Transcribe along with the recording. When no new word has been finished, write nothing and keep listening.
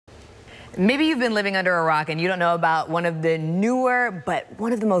Maybe you've been living under a rock and you don't know about one of the newer, but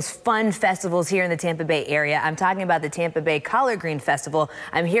one of the most fun festivals here in the Tampa Bay area. I'm talking about the Tampa Bay Collard Green Festival.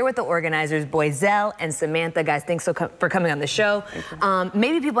 I'm here with the organizers, Boyzell and Samantha. Guys, thanks for coming on the show.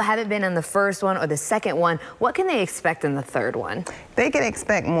 Maybe people haven't been on the first one or the second one. What can they expect in the third one? They can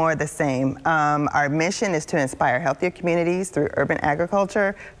expect more of the same. Our mission is to inspire healthier communities through urban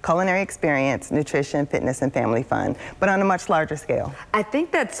agriculture, culinary experience, nutrition, fitness, and family fun, but on a much larger scale. I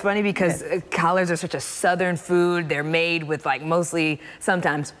think that's funny because collards are such a southern food. They're made with like mostly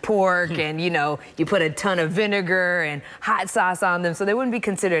sometimes pork and, you know, you put a ton of vinegar and hot sauce on them, so they wouldn't be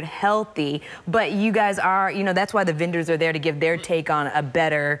considered healthy. But you guys are, you know, that's why the vendors are there to give their take on a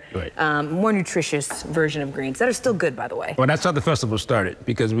better, more nutritious version of greens that are still good, by the way. Well, that's how the festival started,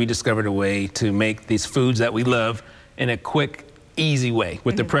 because we discovered a way to make these foods that we love in a quick, easy way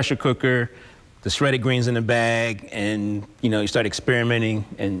with the pressure cooker, the shredded greens in the bag, and you know, you start experimenting,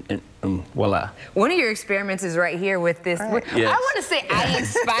 and voila. One of your experiments is right here with this. Yes. I want to say I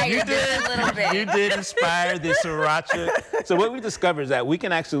inspired this a little bit. You did inspire the sriracha. So what we discovered is that we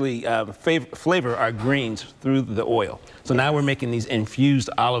can actually flavor our greens through the oil. So now we're making these infused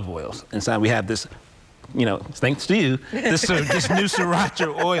olive oils. Inside we have this, you know, thanks to you, this new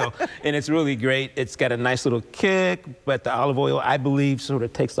sriracha oil, and it's really great. It's got a nice little kick, but the olive oil, I believe, sort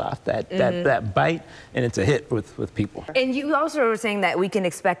of takes off that bite, and it's a hit with people. And you also were saying that we can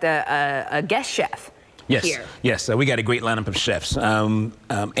expect a guest chef here. Yes, we got a great lineup of chefs. Ann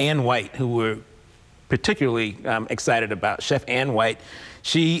White, who we're particularly excited about, Chef Ann White.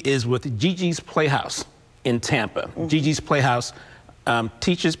 She is with Gigi's Playhouse in Tampa. Gigi's Playhouse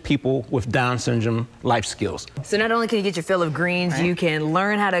teaches people with Down syndrome life skills. So not only can you get your fill of greens, you can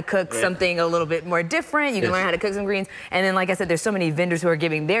learn how to cook something a little bit more different. You can learn how to cook some greens. And then, like I said, there's so many vendors who are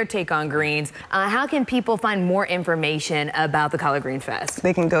giving their take on greens. How can people find more information about the Collard Green Fest?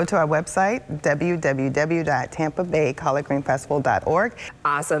 They can go to our website, www.tampabaycollardgreenfestival.org.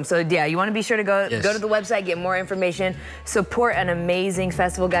 Awesome. So yeah, you want to be sure to go to the website, get more information, support an amazing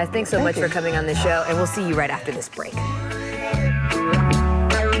festival. Guys, thanks so much for coming on the show, and we'll see you right after this break.